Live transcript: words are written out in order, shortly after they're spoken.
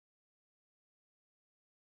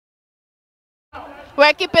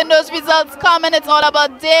We're keeping those results coming. It's all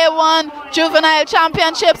about day one, Juvenile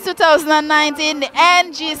Championships 2019, the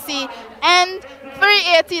NGC and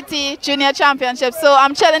 3ATT Junior Championship. So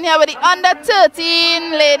I'm chilling here with the under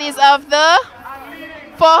 13 ladies of the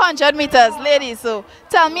 400 meters. Ladies, so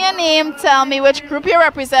tell me your name, tell me which group you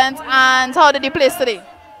represent, and how did you place today?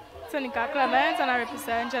 Tinika, Clement, and I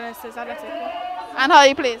represent Genesis Athletic. And how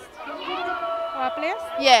you placed? How I placed?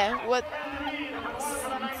 Yeah, what?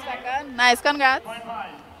 Second. Nice, congrats.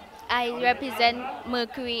 I represent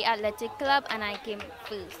Mercury Athletic Club and I came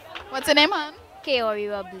first. What's your name, hon? Kaori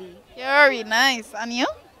Robley. Kaori, nice. And you?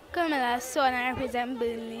 Kamilla, Swan, and I represent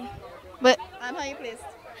Burnley. And how you placed?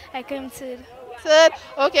 I came third. Third.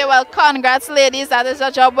 Okay, well, congrats, ladies. That is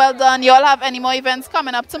a job well done. You all have any more events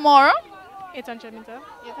coming up tomorrow? 800 meter.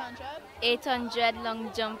 800? 800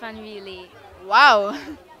 long jump and relay. Wow.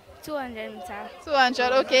 200 meter.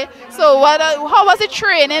 200, okay. So how was the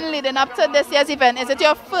training leading up to this year's event? Is it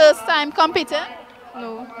your first time competing?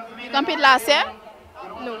 No. You competed last year?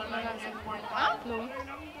 No, not last year. Huh? No.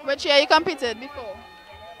 Which year you competed before?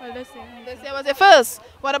 Well, this year. This year was your first.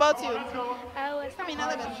 What about you?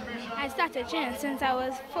 I started training since I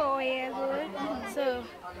was 4 years old. So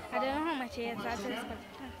I don't know how much years that is.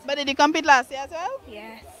 But did you compete last year as well?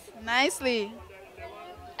 Yes. Nicely.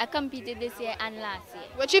 I competed this year and last year.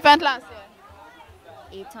 Which event last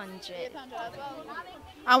year? 800. 800 as well.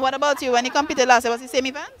 And what about you? When you competed last year, was it the same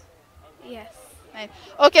event? Yes. Nice.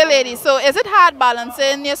 Okay, ladies. So is it hard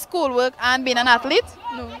balancing your schoolwork and being an athlete?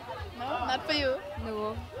 No. No, not for you.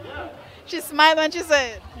 No. She smiled when she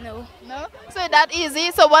said. No. No? So that easy.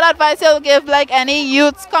 So what advice you'll give like any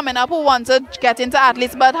youths coming up who want to get into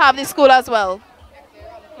athletes but have the school as well?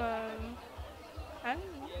 I don't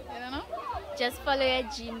know. You don't know? Just follow your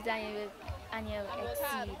dreams and you'll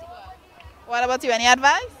exceed. What about you? Any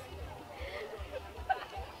advice?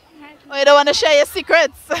 Oh, you don't want to share your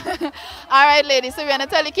secrets? All right, ladies. So we're going to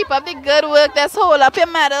tell you, keep up the good work. Just hold up your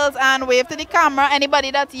medals and wave to the camera.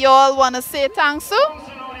 Anybody that you all want to say thanks to?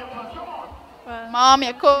 Mom,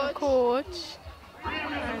 your coach. Coach.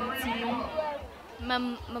 And team.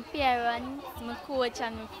 My parents, my coach,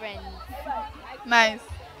 and my friends. Nice.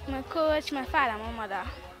 My coach, my father, my mother.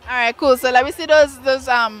 All right, cool. So let me see those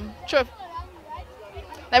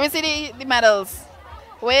let me see the medals.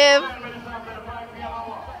 Wave.